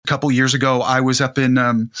couple years ago, I was up in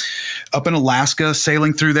Alaska,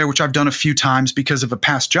 sailing through there, which I've done a few times because of a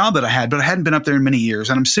past job that I had, but I hadn't been up there in many years.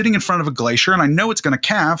 And I'm sitting in front of a glacier, and I know it's going to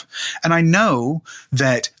calve, and I know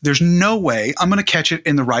that there's no way I'm going to catch it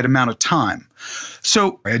in the right amount of time.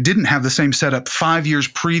 So I didn't have the same setup 5 years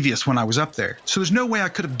previous when I was up there. So there's no way I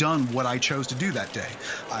could have done what I chose to do that day.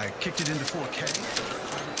 I kicked it into 4K.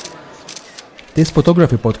 This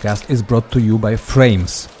photography podcast is brought to you by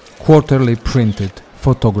Frames, quarterly printed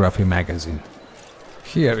photography magazine.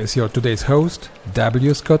 Here is your today's host,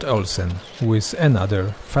 W. Scott Olsen, with another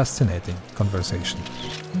fascinating conversation.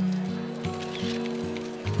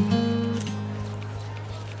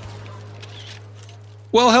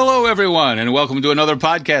 Well, hello, everyone, and welcome to another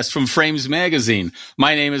podcast from Frames Magazine.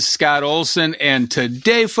 My name is Scott Olsen, and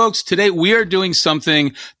today, folks, we are doing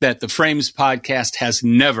something that the Frames podcast has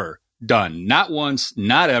never done. Not once,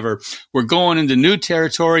 not ever. We're going into new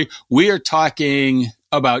territory. We are talking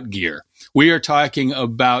about gear. We are talking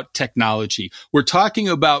about technology. We're talking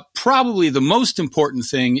about probably the most important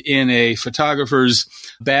thing in a photographer's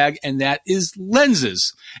bag, and that is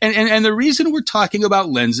lenses. And the reason we're talking about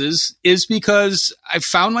lenses is because I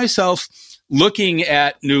found myself looking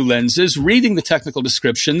at new lenses, reading the technical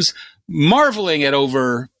descriptions, marveling at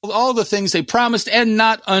over all the things they promised and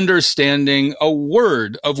not understanding a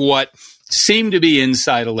word of what seemed to be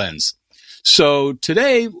inside a lens. So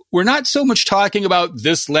today, we're not so much talking about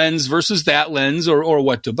this lens versus that lens or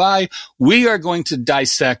what to buy. We are going to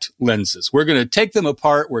dissect lenses. We're going to take them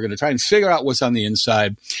apart. We're going to try and figure out what's on the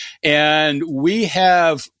inside. And we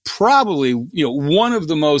have probably, one of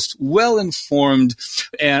the most well-informed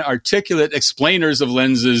and articulate explainers of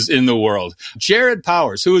lenses in the world. Jared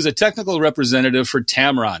Powers, who is a technical representative for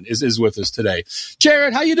Tamron, is with us today.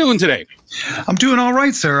 Jared, how you doing today? I'm doing all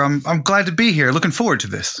right, sir. I'm glad to be here. Looking forward to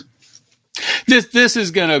this. This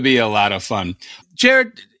is going to be a lot of fun.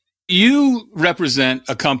 Jared, you represent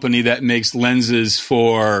a company that makes lenses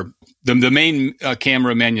for the main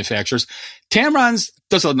camera manufacturers. Tamron's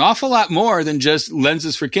does an awful lot more than just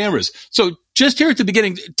lenses for cameras. So just here at the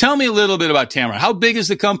beginning, tell me a little bit about Tamron. How big is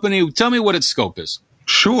the company? Tell me what its scope is.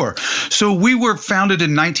 Sure. So we were founded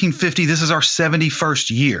in 1950. This is our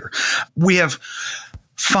 71st year. We have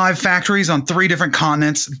 5 factories on 3 different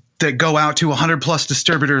continents that go out to 100 plus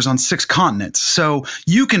distributors on 6 continents. So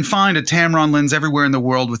you can find a Tamron lens everywhere in the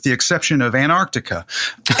world with the exception of Antarctica.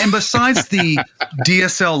 And besides the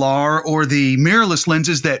DSLR or the mirrorless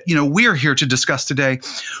lenses that, we're here to discuss today,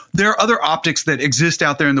 there are other optics that exist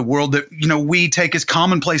out there in the world that, we take as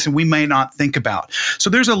commonplace and we may not think about.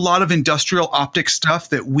 So there's a lot of industrial optics stuff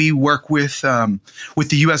that we work with the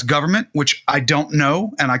U.S. government, which I don't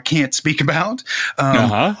know and I can't speak about.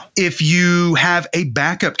 If you have a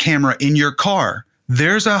backup camera in your car,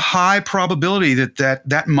 there's a high probability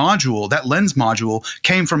that module, that lens module,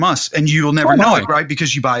 came from us, and you'll never know it, right?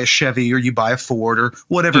 Because you buy a Chevy or you buy a Ford or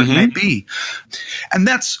whatever it may be. And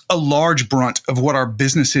that's a large brunt of what our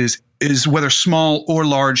business is whether small or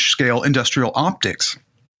large scale industrial optics.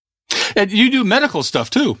 And you do medical stuff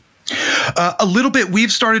too. A little bit.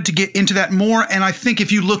 We've started to get into that more. And I think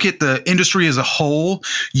if you look at the industry as a whole,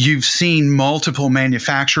 you've seen multiple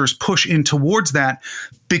manufacturers push in towards that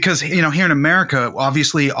because, here in America,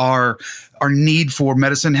 obviously our need for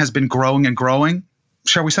medicine has been growing and growing,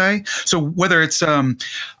 shall we say? So whether it's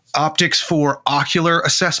optics for ocular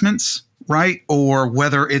assessments, right, or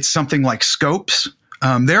whether it's something like scopes,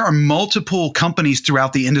 there are multiple companies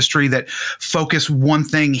throughout the industry that focus one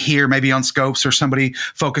thing here, maybe on scopes, or somebody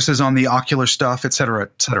focuses on the ocular stuff, et cetera,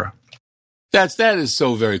 et cetera. That is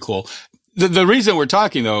so very cool. The reason we're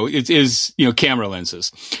talking, though, is camera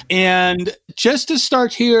lenses. And just to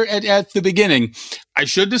start here at the beginning, I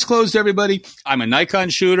should disclose to everybody, I'm a Nikon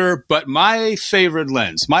shooter, but my favorite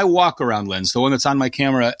lens, my walk-around lens, the one that's on my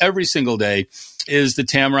camera every single day, is the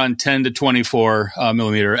Tamron 10 to 24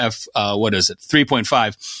 millimeter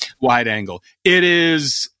 3.5 wide angle. It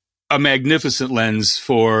is a magnificent lens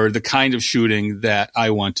for the kind of shooting that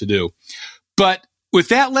I want to do. But with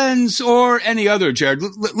that lens or any other, Jared,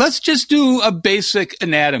 let's just do a basic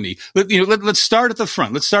anatomy. Let's start at the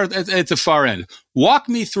front. Let's start at the far end. Walk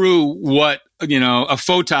me through what a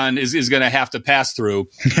photon is going to have to pass through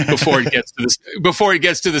before it gets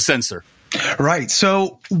to the sensor. Right.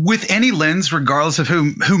 So with any lens, regardless of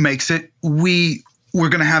who makes it, we're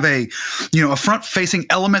going to have a front-facing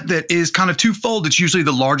element that is kind of twofold. It's usually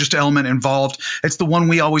the largest element involved. It's the one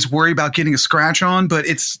we always worry about getting a scratch on, but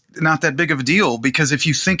it's not that big of a deal because if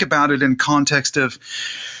you think about it in context of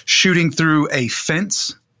shooting through a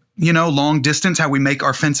fence, long distance, how we make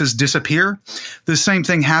our fences disappear. The same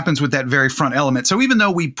thing happens with that very front element. So even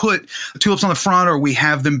though we put tulips on the front or we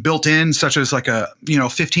have them built in, such as like a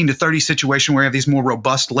 15 to 30 situation where we have these more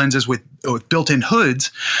robust lenses with built-in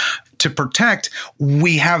hoods to protect,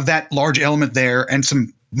 we have that large element there and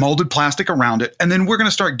some molded plastic around it. And then we're going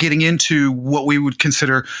to start getting into what we would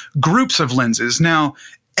consider groups of lenses. Now,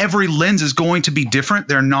 every lens is going to be different.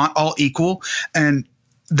 They're not all equal. And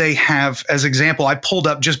they have, as example, I pulled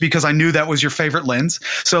up just because I knew that was your favorite lens.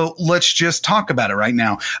 So let's just talk about it right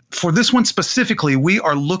now. For this one specifically, we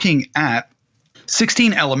are looking at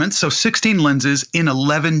 16 elements, so 16 lenses in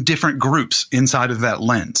 11 different groups inside of that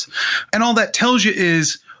lens. And all that tells you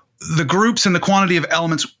is the groups and the quantity of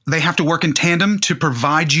elements, they have to work in tandem to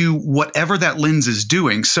provide you whatever that lens is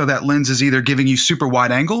doing. So that lens is either giving you super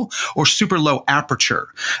wide angle or super low aperture.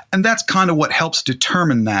 And that's kind of what helps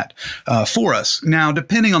determine that for us. Now,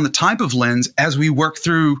 depending on the type of lens, as we work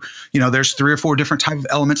through, there's 3 or 4 different type of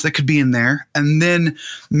elements that could be in there. And then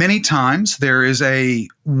many times there is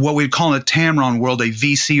what we'd call in a Tamron world, a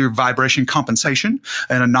VC or vibration compensation.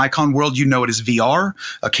 In a Nikon world, you know it as VR.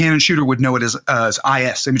 A Canon shooter would know it as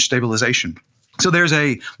IS, image stabilization. So there's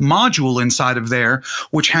a module inside of there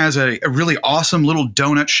which has a really awesome little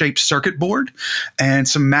donut-shaped circuit board and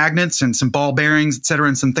some magnets and some ball bearings, et cetera,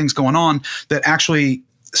 and some things going on that actually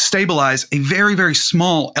stabilize a very, very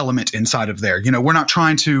small element inside of there. We're not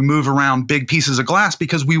trying to move around big pieces of glass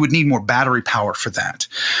because we would need more battery power for that.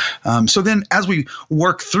 So then as we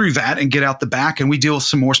work through that and get out the back and we deal with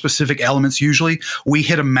some more specific elements, usually we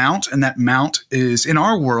hit a mount, and that mount is, in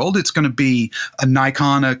our world, it's going to be a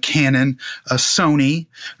Nikon, a Canon, a Sony.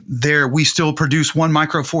 There we still produce 1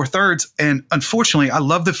 Micro Four Thirds. And unfortunately, I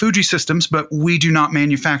love the Fuji systems, but we do not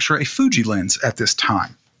manufacture a Fuji lens at this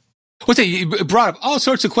time. Well, you brought up all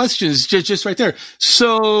sorts of questions just right there.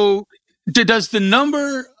 So does the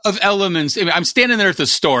number of elements, I'm standing there at the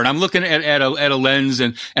store and I'm looking at a lens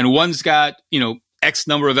and one's got, X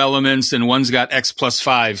number of elements and one's got X plus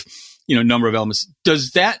 5, number of elements.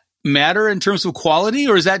 Does that matter in terms of quality,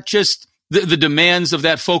 or is that just the demands of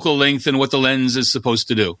that focal length and what the lens is supposed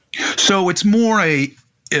to do? So it's more a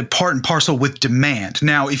part and parcel with demand.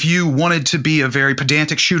 Now, if you wanted to be a very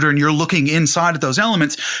pedantic shooter and you're looking inside of those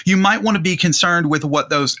elements, you might want to be concerned with what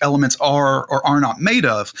those elements are or are not made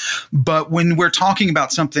of. But when we're talking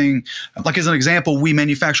about something, like as an example, we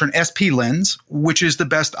manufacture an SP lens, which is the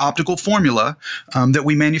best optical formula that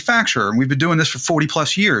we manufacture. And we've been doing this for 40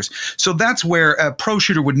 plus years. So that's where a pro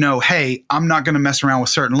shooter would know, hey, I'm not going to mess around with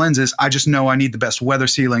certain lenses. I just know I need the best weather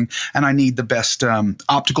sealing and I need the best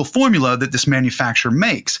optical formula that this manufacturer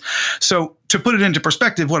makes. So to put it into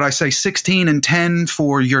perspective, what I say 16 and 10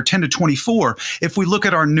 for your 10 to 24, if we look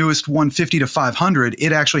at our newest 150 to 500,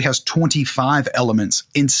 it actually has 25 elements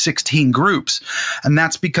in 16 groups. And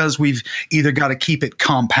that's because we've either got to keep it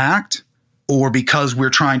compact, or because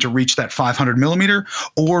we're trying to reach that 500 millimeter,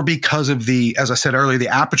 or because of as I said earlier, the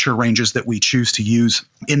aperture ranges that we choose to use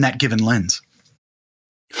in that given lens.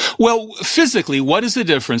 Well, physically, what is the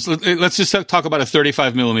difference? Let's just talk about a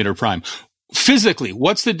 35 millimeter prime. Physically,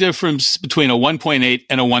 what's the difference between a 1.8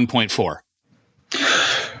 and a 1.4?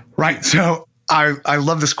 Right. So I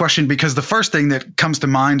love this question because the first thing that comes to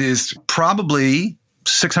mind is probably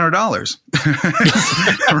 $600.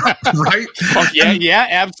 Right? Oh, yeah,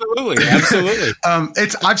 absolutely.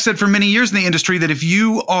 I've said for many years in the industry that if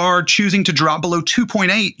you are choosing to drop below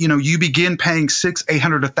 2.8, you begin paying $600,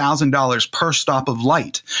 $800, $1,000 per stop of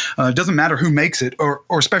light. It doesn't matter who makes it, or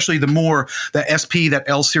especially that SP, that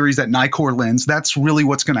L series, that Nikkor lens. That's really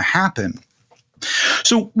what's going to happen.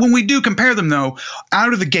 So when we do compare them, though,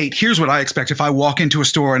 out of the gate, here's what I expect if I walk into a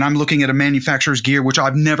store and I'm looking at a manufacturer's gear, which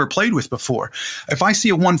I've never played with before. If I see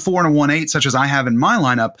a 1.4 and a 1.8, such as I have in my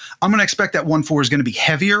lineup, I'm going to expect that 1.4 is going to be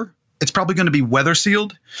heavier. It's probably going to be weather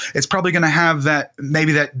sealed. It's probably going to have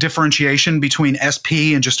maybe that differentiation between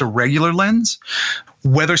SP and just a regular lens.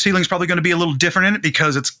 Weather sealing is probably going to be a little different in it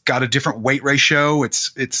because it's got a different weight ratio.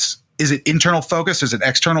 Is it internal focus? Is it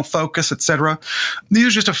external focus, et cetera? These are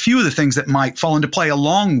just a few of the things that might fall into play,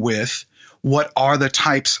 along with what are the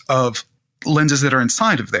types of lenses that are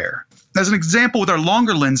inside of there. As an example, with our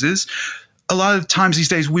longer lenses, a lot of times these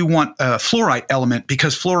days we want a fluorite element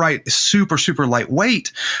because fluorite is super, super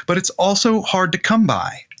lightweight, but it's also hard to come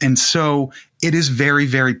by. And so it is very,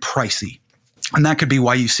 very pricey. And that could be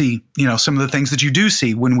why you see, some of the things that you do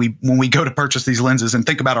see when we go to purchase these lenses and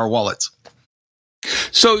think about our wallets.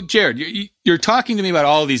 So, Jared, you're talking to me about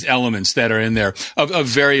all these elements that are in there of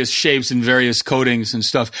various shapes and various coatings and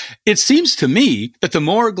stuff. It seems to me that the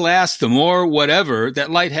more glass, the more whatever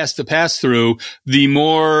that light has to pass through, the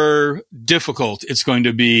more difficult it's going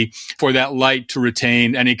to be for that light to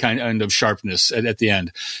retain any kind of sharpness at the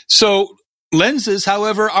end. So lenses,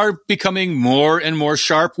 however, are becoming more and more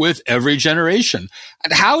sharp with every generation.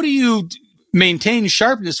 And how do you maintain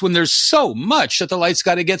sharpness when there's so much that the light's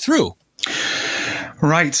got to get through?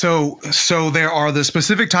 Right. So there are the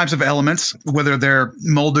specific types of elements, whether they're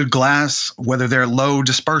molded glass, whether they're low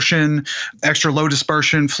dispersion, extra low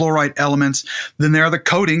dispersion, fluorite elements. Then there are the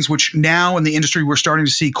coatings, which now in the industry we're starting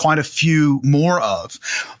to see quite a few more of.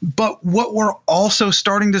 But what we're also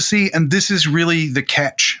starting to see, and this is really the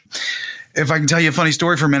catch. If I can tell you a funny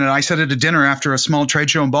story for a minute, I sat at a dinner after a small trade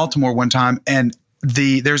show in Baltimore one time, and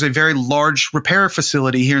there's a very large repair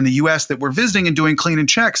facility here in the U.S. that we're visiting and doing cleaning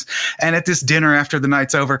checks. And at this dinner after the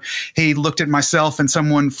night's over, he looked at myself and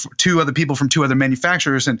two other people from two other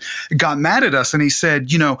manufacturers and got mad at us. And he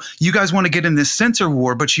said, you guys want to get in this sensor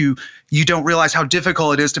war, but you don't realize how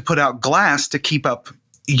difficult it is to put out glass to keep up,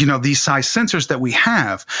 these size sensors that we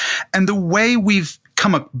have. And the way we've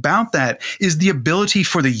come about that is the ability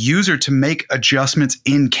for the user to make adjustments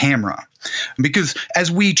in camera. Because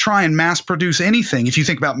as we try and mass produce anything, if you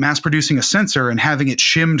think about mass producing a sensor and having it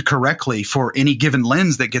shimmed correctly for any given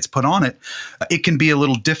lens that gets put on it, it can be a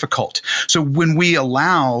little difficult. So when we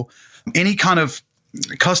allow any kind of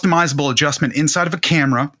customizable adjustment inside of a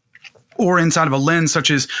camera, or inside of a lens,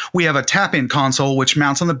 such as we have a tap-in console which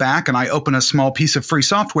mounts on the back, and I open a small piece of free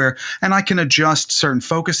software and I can adjust certain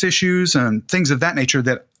focus issues and things of that nature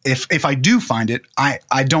that if I do find it,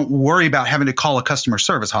 I don't worry about having to call a customer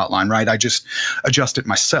service hotline, right? I just adjust it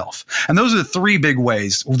myself. And those are the three big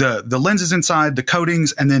ways: the lenses inside, the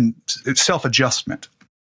coatings, and then self-adjustment.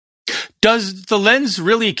 Does the lens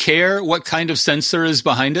really care what kind of sensor is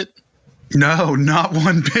behind it? No, not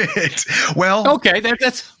one bit. Well, okay,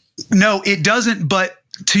 that's... No, it doesn't. But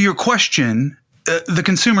to your question, the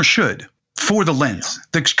consumer should for the lens.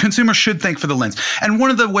 The consumer should think for the lens. And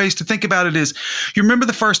one of the ways to think about it is, you remember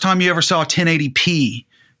the first time you ever saw 1080p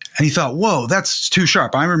and you thought, whoa, that's too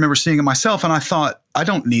sharp. I remember seeing it myself and I thought, I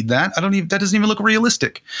don't need that. That doesn't even look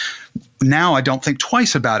realistic. Now I don't think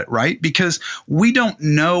twice about it, right? Because we don't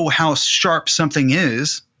know how sharp something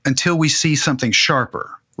is until we see something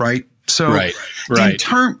sharper, right? So right.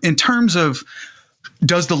 In terms of,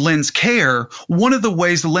 does the lens care? One of the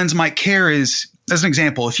ways the lens might care is, as an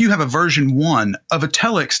example, if you have a version 1 of a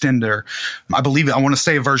teleextender, I want to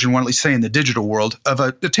say a version 1, at least say in the digital world, of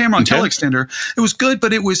the Tamron teleextender, it was good,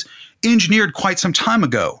 but it was engineered quite some time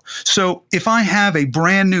ago. So if I have a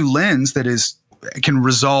brand new lens that can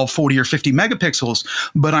resolve 40 or 50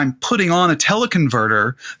 megapixels, but I'm putting on a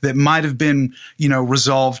teleconverter that might have been,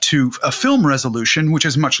 resolved to a film resolution, which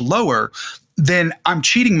is much lower, then I'm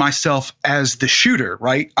cheating myself as the shooter,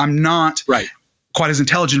 right? I'm not quite as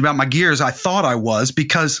intelligent about my gear as I thought I was,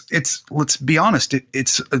 because let's be honest,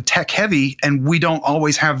 it's tech heavy and we don't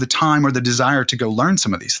always have the time or the desire to go learn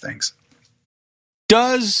some of these things.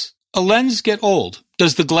 Does a lens get old?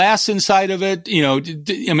 Does the glass inside of it,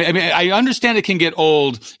 I understand it can get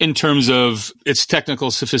old in terms of its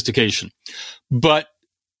technical sophistication, but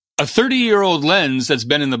a 30-year-old lens that's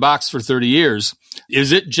been in the box for 30 years,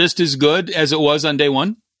 is it just as good as it was on day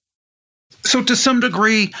one? So to some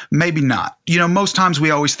degree, maybe not. Most times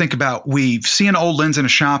we always think about, we see an old lens in a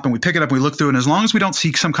shop and we pick it up and we look through it. And as long as we don't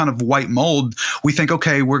see some kind of white mold, we think,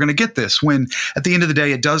 okay, we're going to get this. When at the end of the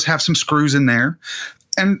day, it does have some screws in there.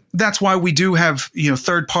 And that's why we do have,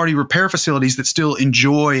 third-party repair facilities that still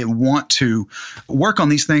enjoy and want to work on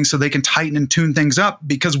these things so they can tighten and tune things up,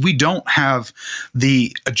 because we don't have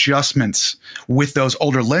the adjustments with those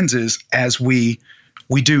older lenses as we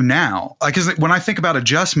do now. Like, when I think about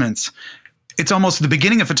adjustments, it's almost the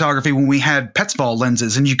beginning of photography when we had Petzval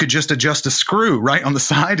lenses and you could just adjust a screw right on the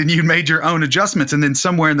side and you made your own adjustments. And then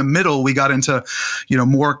somewhere in the middle, we got into,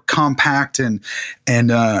 more compact and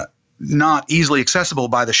not easily accessible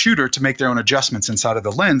by the shooter to make their own adjustments inside of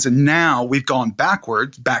the lens. And now we've gone back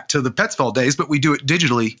to the Petzval days, but we do it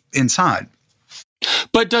digitally inside.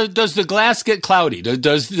 But does the glass get cloudy?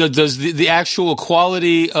 Does the actual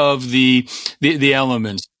quality of the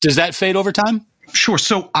elements, does that fade over time? Sure.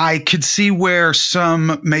 So I could see where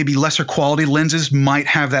some maybe lesser quality lenses might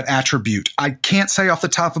have that attribute. I can't say off the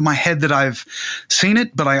top of my head that I've seen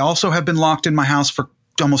it, but I also have been locked in my house for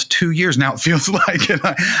almost 2 years now, it feels like, and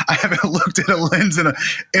I haven't looked at a lens in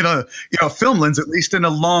a film lens, at least, in a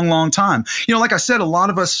long time. Like I said, a lot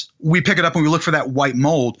of us, we pick it up and we look for that white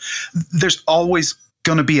mold. There's always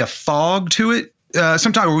going to be a fog to it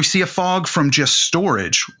sometimes we see a fog from just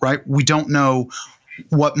storage, right? We don't know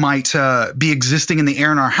what might be existing in the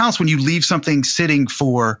air in our house when you leave something sitting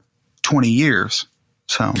for 20 years.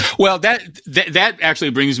 So, well, that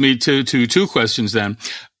actually brings me to two questions then.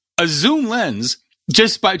 A zoom lens,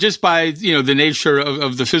 just by the nature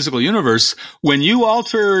of the physical universe, when you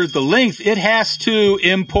alter the length, it has to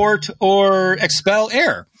import or expel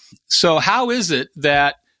air. So how is it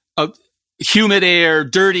that humid air,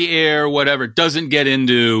 dirty air, whatever, doesn't get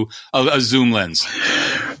into a zoom lens?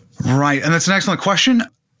 Right. And that's an excellent question.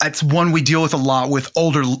 It's one we deal with a lot with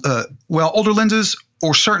older lenses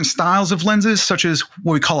or certain styles of lenses, such as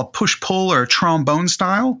what we call a push-pull or a trombone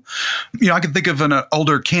style. I can think of an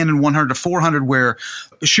older Canon 100-400 where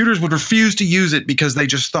shooters would refuse to use it because they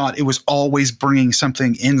just thought it was always bringing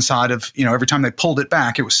something inside of, every time they pulled it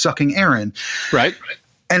back, it was sucking air in. Right.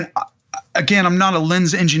 And again, I'm not a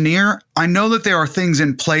lens engineer. I know that there are things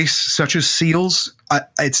in place such as seals.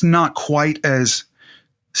 It's not quite as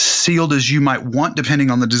sealed as you might want depending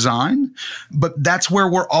on the design, but that's where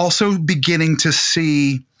we're also beginning to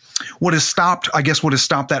see what has stopped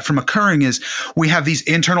that from occurring is we have these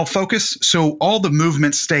internal focus. So all the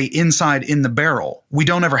movements stay inside in the barrel. We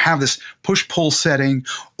don't ever have this push-pull setting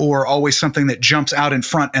or always something that jumps out in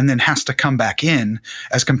front and then has to come back in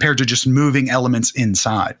as compared to just moving elements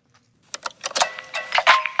inside.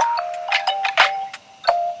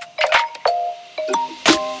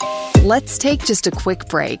 Let's take just a quick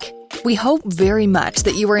break. We hope very much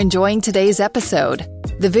that you are enjoying today's episode.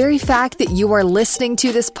 The very fact that you are listening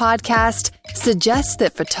to this podcast suggests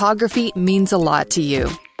that photography means a lot to you.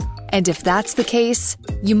 And if that's the case,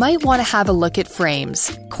 you might want to have a look at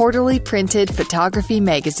Frames, quarterly printed photography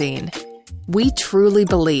magazine. We truly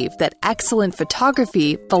believe that excellent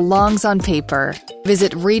photography belongs on paper.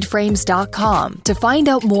 Visit readframes.com to find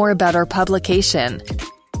out more about our publication.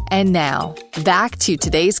 And now, back to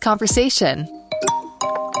today's conversation.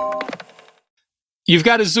 You've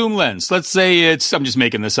got a zoom lens. Let's say I'm just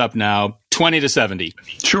making this up now, 20-70.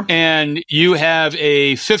 Sure. And you have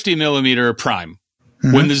a 50 millimeter prime.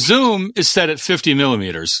 Mm-hmm. When the zoom is set at 50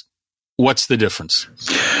 millimeters, what's the difference?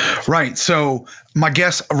 Right. So my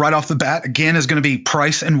guess right off the bat, again, is going to be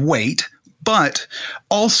price and weight, but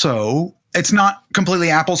also it's not completely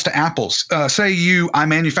apples to apples. Say I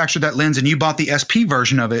manufactured that lens and you bought the SP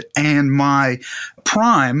version of it, and my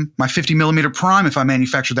prime, my 50 millimeter prime, if I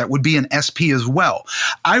manufactured that, would be an SP as well.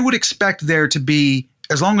 I would expect there to be,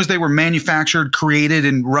 as long as they were manufactured, created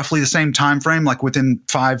in roughly the same time frame, like within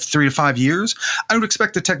 3 to 5 years, I would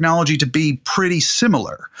expect the technology to be pretty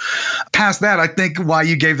similar. Past that, I think why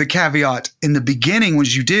you gave the caveat in the beginning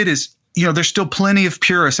was you did is, there's still plenty of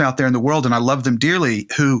purists out there in the world, and I love them dearly,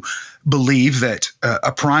 who believe that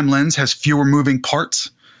a prime lens has fewer moving parts.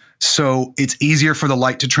 So it's easier for the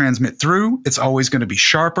light to transmit through. It's always going to be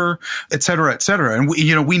sharper, et cetera, et cetera. And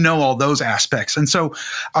we know all those aspects. And so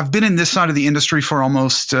I've been in this side of the industry for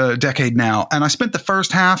almost a decade now. And I spent the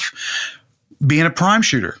first half being a prime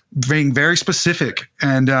shooter, being very specific.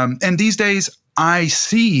 And these days I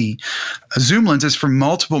see zoom lenses from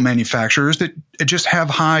multiple manufacturers that just have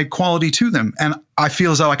high quality to them. And I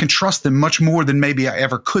feel as though I can trust them much more than maybe I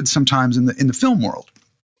ever could sometimes in the film world.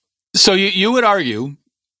 So you would argue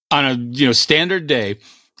on a standard day,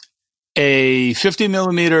 a 50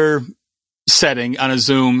 millimeter setting on a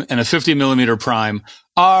zoom and a 50 millimeter prime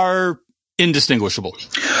are indistinguishable.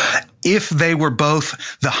 If they were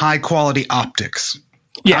both the high quality optics.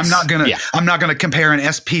 Yes. I'm not gonna compare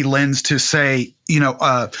an SP lens to say,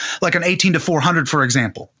 like an 18-400, for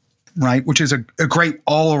example, right? Which is a great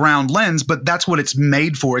all around lens, but that's what it's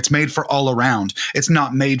made for. It's made for all around. It's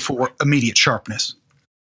not made for immediate sharpness.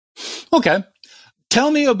 Okay.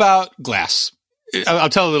 Tell me about glass. I'll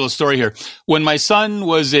tell a little story here. When my son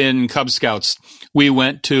was in Cub Scouts, we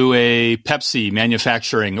went to a Pepsi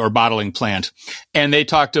manufacturing or bottling plant, and they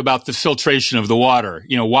talked about the filtration of the water.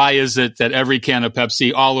 Why is it that every can of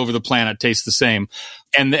Pepsi all over the planet tastes the same?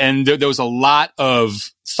 And there was a lot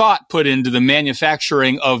of thought put into the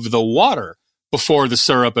manufacturing of the water before the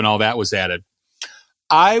syrup and all that was added.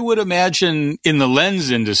 I would imagine in the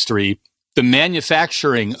lens industry, the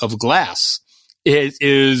manufacturing of glass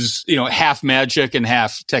is half magic and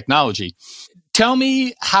half technology. Tell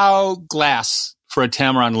me how glass for a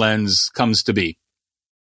Tamron lens comes to be.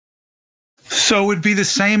 So it would be the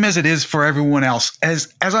same as it is for everyone else.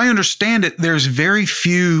 As I understand it, there's very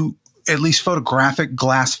few, at least photographic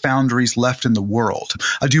glass foundries left in the world.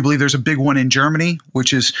 I do believe there's a big one in Germany,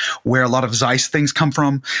 which is where a lot of Zeiss things come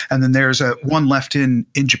from. And then there's one left in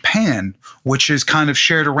Japan, which is kind of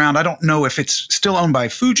shared around. I don't know if it's still owned by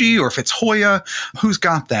Fuji or if it's Hoya. Who's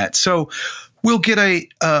got that? So we'll get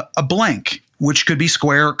a blank, which could be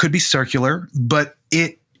square, it could be circular, but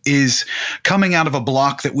it is coming out of a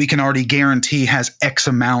block that we can already guarantee has X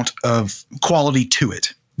amount of quality to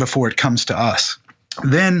it before it comes to us.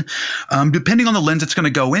 Then, depending on the lens it's going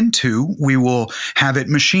to go into, we will have it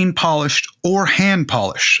machine polished or hand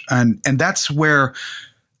polished. And that's where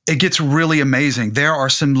it gets really amazing. There are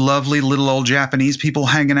some lovely little old Japanese people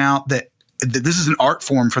hanging out that this is an art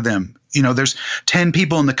form for them. You know, there's 10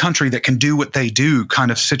 people in the country that can do what they do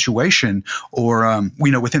kind of situation, or,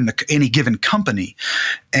 within any given company.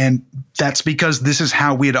 And that's because this is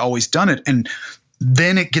how we had always done it. And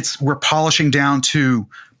then we're polishing down to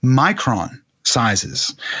micron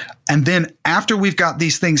sizes. And then after we've got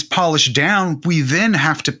these things polished down, we then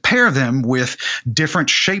have to pair them with different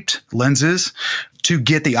shaped lenses to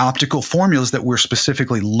get the optical formulas that we're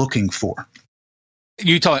specifically looking for.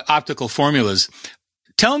 You talk optical formulas.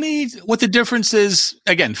 Tell me what the difference is,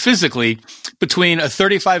 again, physically, between a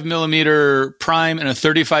 35 millimeter prime and a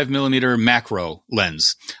 35 millimeter macro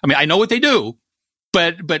lens. I mean, I know what they do,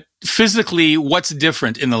 but physically, what's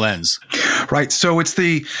different in the lens? Right. So it's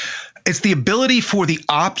the ability for the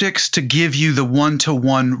optics to give you the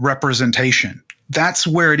one-to-one representation. That's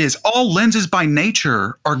where it is. All lenses by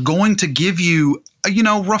nature are going to give you,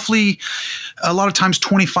 roughly a lot of times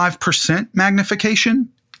 25% magnification.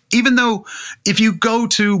 Even though if you go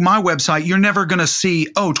to my website, you're never going to see,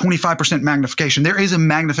 25% magnification. There is a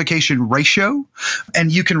magnification ratio,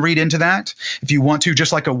 and you can read into that if you want to,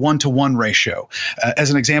 just like a 1-to-1 ratio.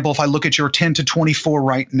 As an example, if I look at your 10-to-24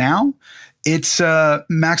 right now, its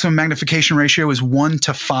maximum magnification ratio is 1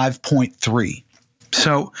 to 5.3.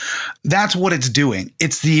 So that's what it's doing.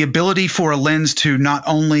 It's the ability for a lens to not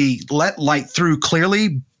only let light through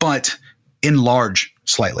clearly, but enlarge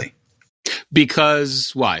slightly.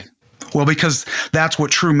 Because why? Well, because that's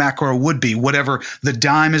what true macro would be. Whatever, the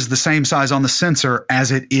dime is the same size on the sensor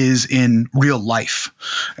as it is in real life.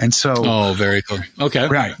 And so, oh, very cool. Okay.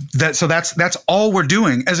 Right. That's all we're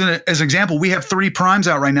doing. As an example, we have 3 primes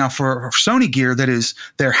out right now for Sony gear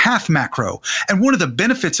they're half macro. And one of the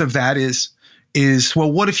benefits of that is,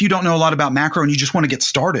 well, what if you don't know a lot about macro and you just want to get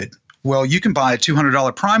started? Well, you can buy a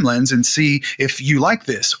 $200 prime lens and see if you like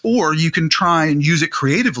this, or you can try and use it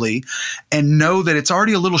creatively and know that it's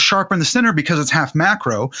already a little sharper in the center because it's half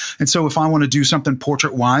macro. And so if I want to do something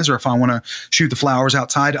portrait wise, or if I want to shoot the flowers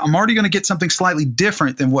outside, I'm already going to get something slightly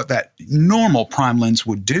different than what that normal prime lens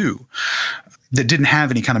would do that didn't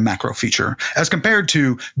have any kind of macro feature, as compared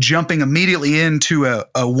to jumping immediately into a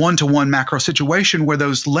 1-to-1 macro situation where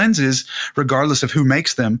those lenses, regardless of who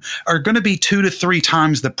makes them, are going to be 2 to 3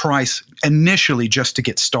 times the price initially just to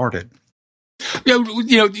get started.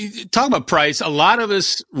 Talk about price. A lot of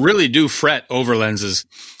us really do fret over lenses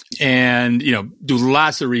and, do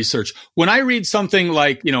lots of research. When I read something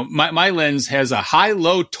like, my lens has a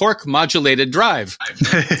high-low torque modulated drive.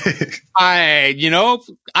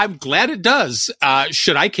 I'm glad it does.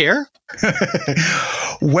 Should I care?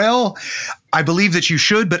 Well, I believe that you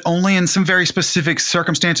should, but only in some very specific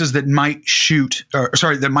circumstances that might suit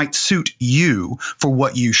you for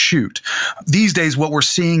what you shoot. These days, what we're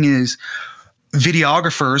seeing is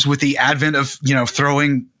videographers, with the advent of,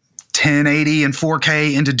 throwing 1080 and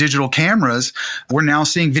 4K into digital cameras, we're now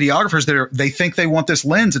seeing videographers they think they want this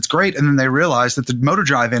lens, it's great, and then they realize that the motor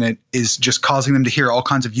drive in it is just causing them to hear all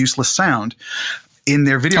kinds of useless sound in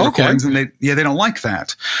their video recordings, and they don't like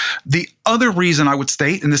that. The other reason I would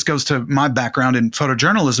state, and this goes to my background in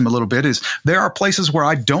photojournalism a little bit, is there are places where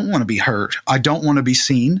I don't want to be heard, I don't want to be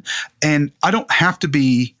seen, and I don't have to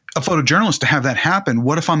be a photojournalist to have that happen.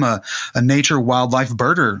 What if I'm a nature wildlife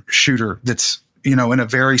birder shooter that's in a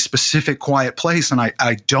very specific quiet place, and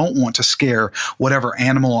I don't want to scare whatever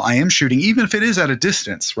animal I am shooting, even if it is at a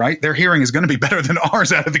distance, right? Their hearing is going to be better than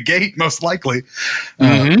ours out of the gate, most likely.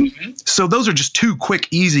 So those are just 2 quick,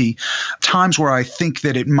 easy times where I think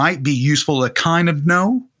that it might be useful to kind of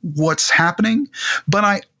know what's happening. But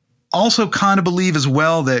I also kind of believe as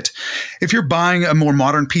well that if you're buying a more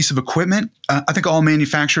modern piece of equipment, I think all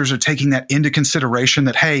manufacturers are taking that into consideration,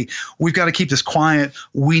 that, hey, we've got to keep this quiet.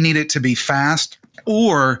 We need it to be fast.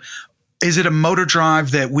 Or is it a motor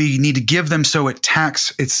drive that we need to give them so it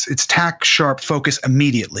tacks its tack sharp focus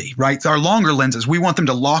immediately, right? Our longer lenses, we want them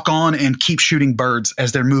to lock on and keep shooting birds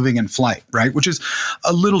as they're moving in flight, right? Which is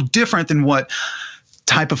a little different than what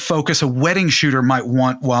type of focus a wedding shooter might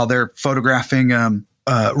want while they're photographing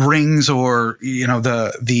rings, or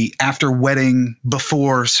the after wedding,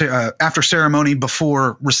 before after ceremony,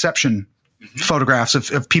 before reception photographs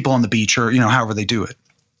of people on the beach, or however they do it.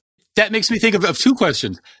 That makes me think of 2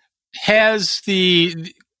 questions. Has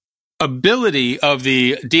the ability of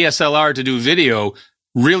the DSLR to do video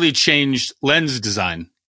really changed lens design?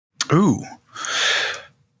 Ooh,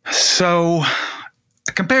 So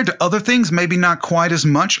compared to other things, maybe not quite as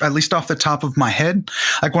much, at least off the top of my head.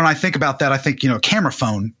 Like when I think about that, I think, a camera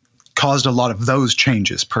phone caused a lot of those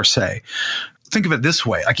changes per se. Think of it this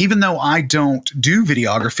way. Like, even though I don't do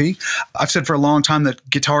videography, I've said for a long time that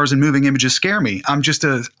guitars and moving images scare me.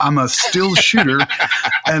 I'm a still shooter,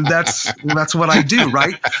 and that's what I do,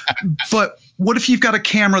 right? But what if you've got a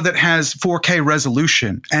camera that has 4K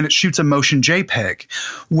resolution and it shoots a motion JPEG?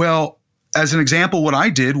 Well, as an example, what I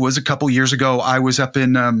did was a couple years ago, I was up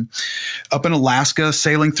in Alaska,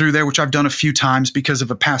 sailing through there, which I've done a few times because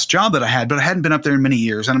of a past job that I had, but I hadn't been up there in many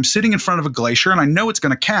years. And I'm sitting in front of a glacier, and I know it's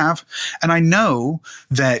going to calve, and I know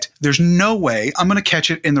that there's no way I'm going to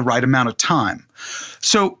catch it in the right amount of time.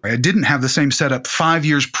 So I didn't have the same setup 5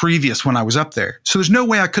 years previous when I was up there. So there's no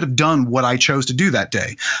way I could have done what I chose to do that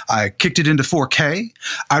day. I kicked it into 4K.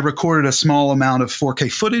 I recorded a small amount of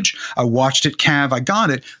 4K footage. I watched it calve. I got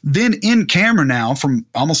it. Then in camera now from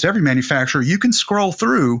almost every manufacturer, you can scroll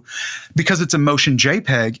through because it's a motion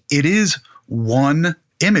JPEG. It is one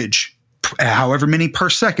image, however many per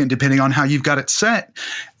second, depending on how you've got it set.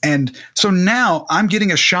 And so now I'm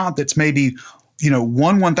getting a shot that's maybe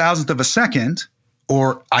 1/1000th of a second,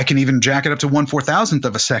 or I can even jack it up to 1/4000th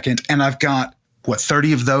of a second, and I've got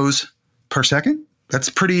 30 of those per second? That's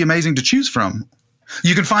pretty amazing to choose from.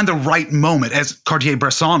 You can find the right moment, as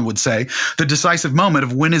Cartier-Bresson would say, the decisive moment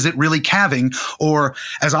of when is it really calving, or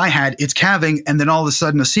as I had, it's calving, and then all of a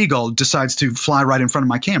sudden a seagull decides to fly right in front of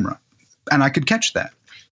my camera, and I could catch that.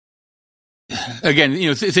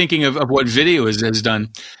 Again, thinking of what video has done,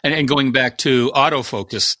 and going back to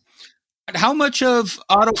autofocus. How much of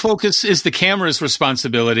autofocus is the camera's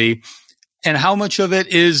responsibility, and how much of it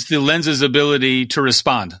is the lens's ability to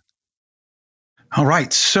respond? All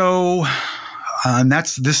right. So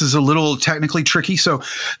this is a little technically tricky. So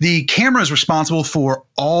the camera is responsible for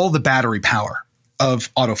all the battery power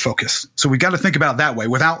of autofocus. So we got to think about it that way.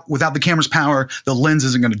 Without the camera's power, the lens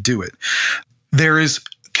isn't going to do it. There is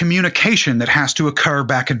communication that has to occur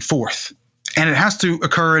back and forth. And it has to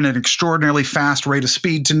occur in an extraordinarily fast rate of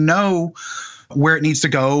speed to know where it needs to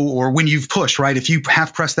go, or when you've pushed, right? If you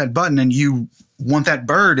have pressed that button and you want that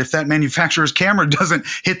bird, if that manufacturer's camera doesn't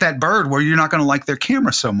hit that bird, well, you're not going to like their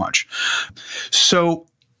camera so much. So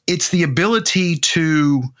it's the ability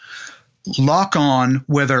to lock on,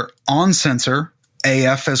 whether on sensor,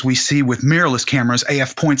 AF, as we see with mirrorless cameras,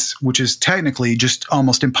 AF points, which is technically just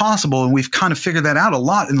almost impossible. And we've kind of figured that out a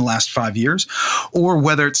lot in the last 5 years, or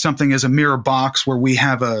whether it's something as a mirror box where we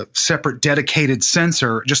have a separate dedicated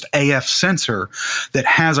sensor, just AF sensor that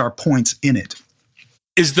has our points in it.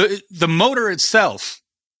 Is the motor itself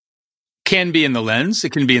can be in the lens,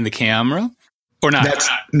 it can be in the camera, or not?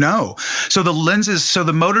 No. So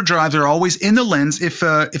the motor drives are always in the lens if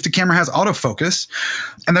the camera has autofocus.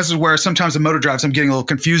 And this is where sometimes the motor drives, I'm getting a little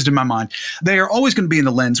confused in my mind. They are always going to be in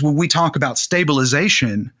the lens. When we talk about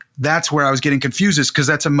stabilization, that's where I was getting confused, because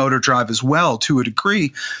that's a motor drive as well to a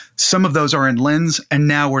degree. Some of those are in lens, and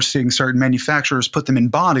now we're seeing certain manufacturers put them in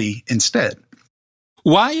body instead.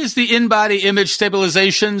 Why is the in-body image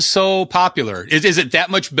stabilization so popular? Is it that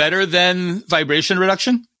much better than vibration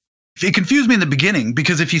reduction? It confused me in the beginning,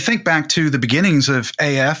 because if you think back to the beginnings of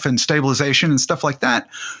AF and stabilization and stuff like that,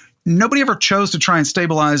 nobody ever chose to try and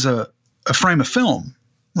stabilize a frame of film,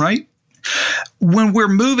 right? When we're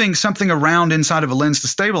moving something around inside of a lens to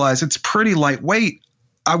stabilize, it's pretty lightweight,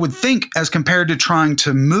 I would think, as compared to trying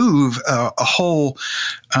to move a whole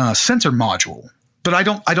sensor module. But I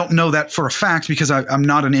don't know that for a fact, because I'm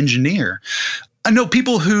not an engineer. I know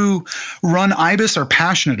people who run IBIS are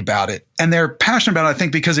passionate about it, and they're passionate about it, I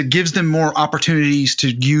think, because it gives them more opportunities to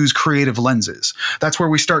use creative lenses. That's where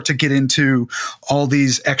we start to get into all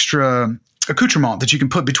these extra accoutrement that you can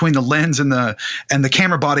put between the lens and the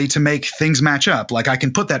camera body to make things match up. Like I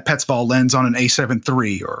can put that Petzval lens on an A7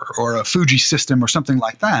 III or a Fuji system or something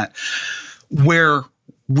like that. Where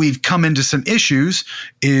we've come into some issues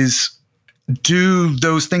is, do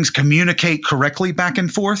those things communicate correctly back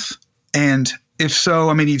and forth? And if so,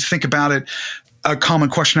 I mean, you think about it, a common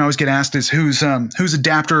question I always get asked is whose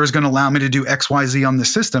adapter is going to allow me to do XYZ on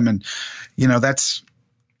this system? And, that's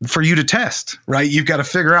for you to test, right? You've got to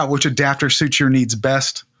figure out which adapter suits your needs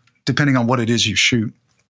best, depending on what it is you shoot.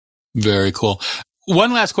 Very cool.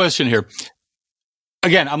 One last question here.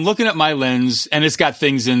 Again, I'm looking at my lens, and it's got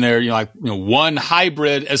things in there, one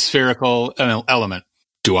hybrid aspherical element.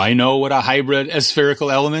 Do I know what a hybrid aspherical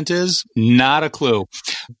element is? Not a clue.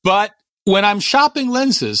 But when I'm shopping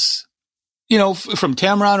lenses, from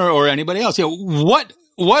Tamron or anybody else, what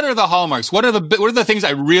are the hallmarks? What are the things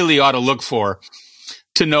I really ought to look for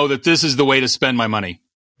to know that this is the way to spend my money?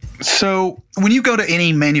 So when you go to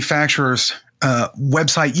any manufacturer's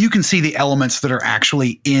website, you can see the elements that are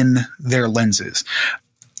actually in their lenses.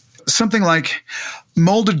 Something like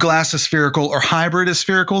molded glass is spherical or hybrid is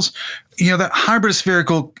sphericals. That hybrid is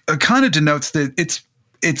spherical kind of denotes that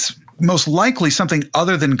it's most likely something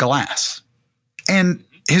other than glass. And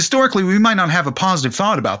historically, we might not have a positive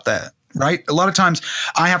thought about that, right? A lot of times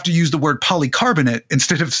I have to use the word polycarbonate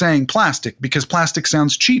instead of saying plastic because plastic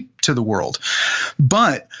sounds cheap to the world.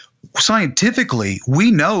 But scientifically,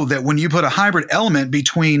 we know that when you put a hybrid element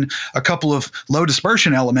between a couple of low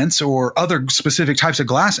dispersion elements or other specific types of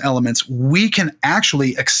glass elements, we can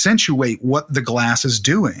actually accentuate what the glass is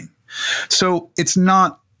doing. So it's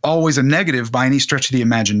not always a negative by any stretch of the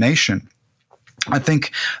imagination. I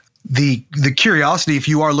think the curiosity, if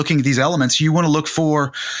you are looking at these elements, you want to look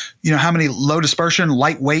for, how many low dispersion,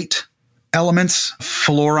 lightweight elements,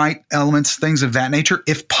 fluorite elements, things of that nature,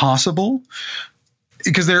 if possible,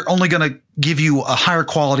 because they're only going to give you a higher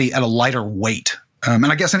quality at a lighter weight. And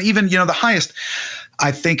even, the highest,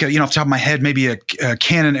 I think, off the top of my head, maybe a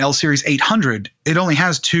Canon L Series 800, it only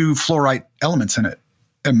has 2 fluorite elements in it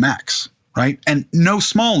at max, right? And no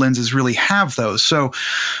small lenses really have those. So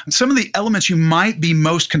some of the elements you might be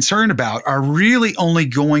most concerned about are really only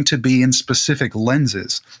going to be in specific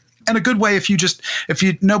lenses. And a good way,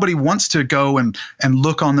 if nobody wants to go and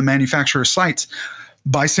look on the manufacturer's sites,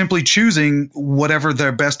 by simply choosing whatever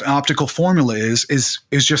their best optical formula is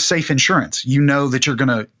just safe insurance. You know that you're going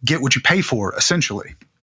to get what you pay for, essentially.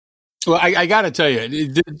 Well, I got to tell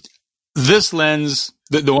you, this lens,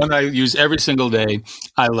 the one I use every single day,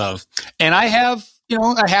 I love. And I have,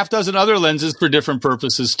 a half dozen other lenses for different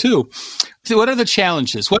purposes too. So what are the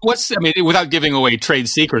challenges? Without giving away trade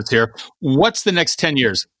secrets here, what's the next 10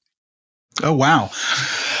 years? Oh, wow.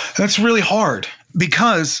 That's really hard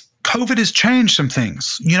because COVID has changed some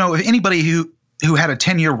things. If anybody who had a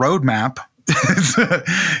 10-year roadmap,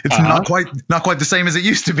 it's not quite the same as it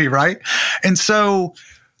used to be, right? And so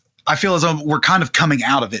I feel as though we're kind of coming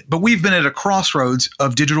out of it. But we've been at a crossroads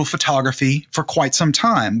of digital photography for quite some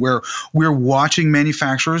time, where we're watching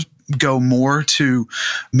manufacturers go more to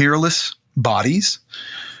mirrorless bodies.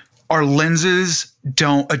 Our lenses a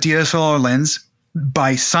DSLR lens,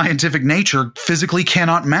 by scientific nature, physically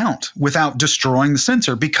cannot mount without destroying the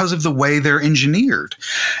sensor because of the way they're engineered.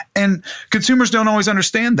 And consumers don't always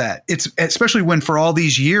understand that. It's especially when for all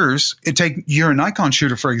these years, you're a Nikon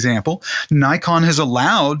shooter, for example. Nikon has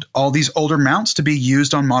allowed all these older mounts to be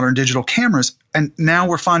used on modern digital cameras. And now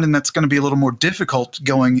we're finding that's going to be a little more difficult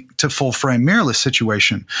going to full frame mirrorless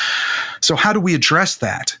situation. So how do we address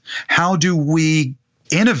that? How do we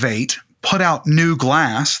innovate, put out new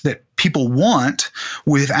glass that people want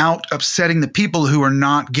without upsetting the people who are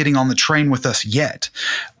not getting on the train with us yet?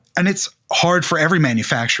 And it's hard for every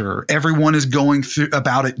manufacturer. Everyone is going through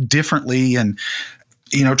about it differently and,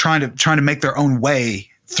 trying to make their own way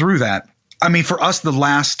through that. For us,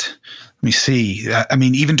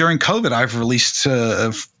 even during COVID, I've released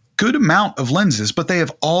a good amount of lenses, but they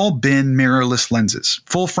have all been mirrorless lenses,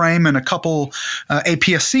 full frame and a couple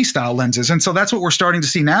APS-C style lenses. And so that's what we're starting to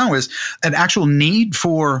see now is an actual need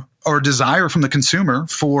for or desire from the consumer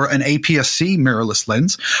for an APS-C mirrorless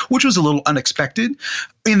lens, which was a little unexpected.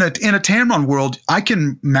 In a Tamron world, I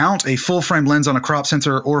can mount a full frame lens on a crop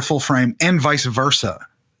sensor or a full frame and vice versa.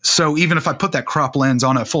 So even if I put that crop lens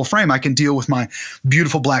on a full frame, I can deal with my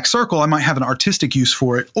beautiful black circle. I might have an artistic use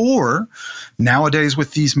for it. Or nowadays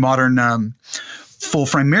with these modern full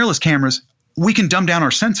frame mirrorless cameras, we can dumb down our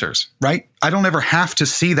sensors, right? I don't ever have to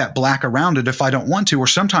see that black around it if I don't want to, or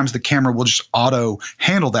sometimes the camera will just auto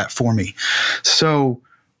handle that for me. So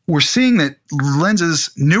we're seeing that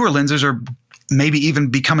newer lenses are maybe even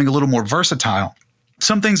becoming a little more versatile.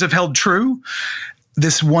 Some things have held true.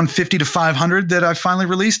 This 150 to 500 that I finally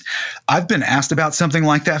released, I've been asked about something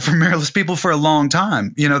like that from mirrorless people for a long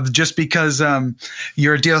time. Just because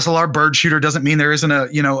you're a DSLR bird shooter doesn't mean there isn't a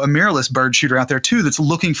mirrorless bird shooter out there too that's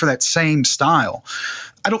looking for that same style.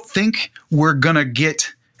 I don't think we're going to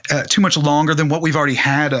get too much longer than what we've already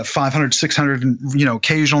had, a 500, 600, and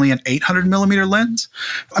occasionally an 800 millimeter lens.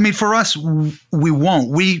 For us, we won't.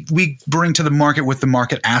 We bring to the market what the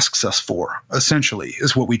market asks us for, essentially,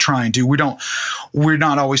 is what we try and do. We're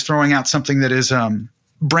not always throwing out something that is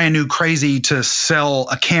brand new, crazy to sell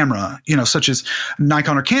a camera, such as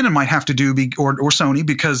Nikon or Canon might have to do, or Sony,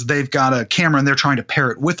 because they've got a camera and they're trying to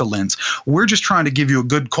pair it with a lens. We're just trying to give you a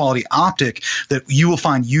good quality optic that you will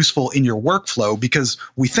find useful in your workflow because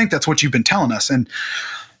we think that's what you've been telling us. And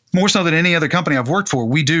more so than any other company I've worked for,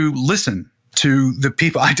 we do listen to the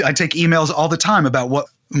people. I take emails all the time about what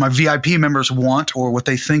my VIP members want or what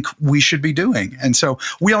they think we should be doing. And so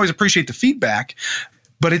we always appreciate the feedback.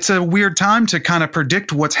 But it's a weird time to kind of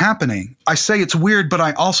predict what's happening. I say it's weird, but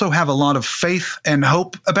I also have a lot of faith and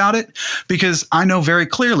hope about it, because I know very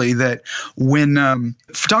clearly that when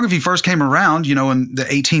photography first came around, in the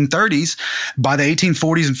 1830s, by the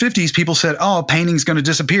 1840s and 50s, people said, oh, painting's going to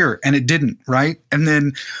disappear. And it didn't, right? And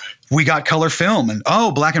then we got color film and,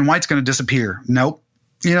 oh, black and white's going to disappear. Nope.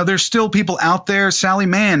 There's still people out there. Sally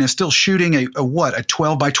Mann is still shooting a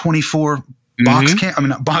 12 by 24 box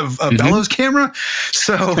bellows camera.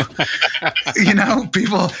 So,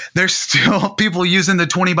 there's still people using the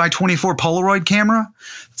 20 by 24 Polaroid camera,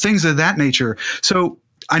 things of that nature. So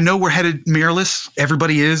I know we're headed mirrorless.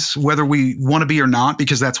 Everybody is, whether we want to be or not,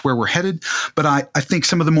 because that's where we're headed. But I think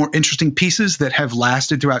some of the more interesting pieces that have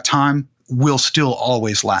lasted throughout time will still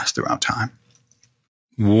always last throughout time.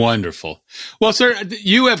 Wonderful. Well, sir,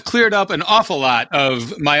 you have cleared up an awful lot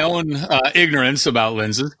of my own ignorance about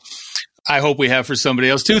lenses. I hope we have for somebody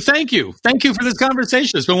else too. Thank you. Thank you for this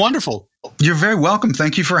conversation. It's been wonderful. You're very welcome.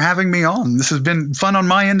 Thank you for having me on. This has been fun on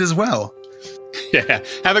my end as well. Yeah.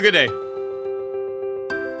 Have a good day.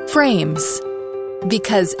 Frames.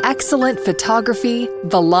 Because excellent photography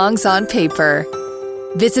belongs on paper.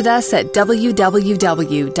 Visit us at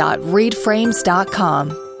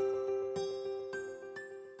www.readframes.com.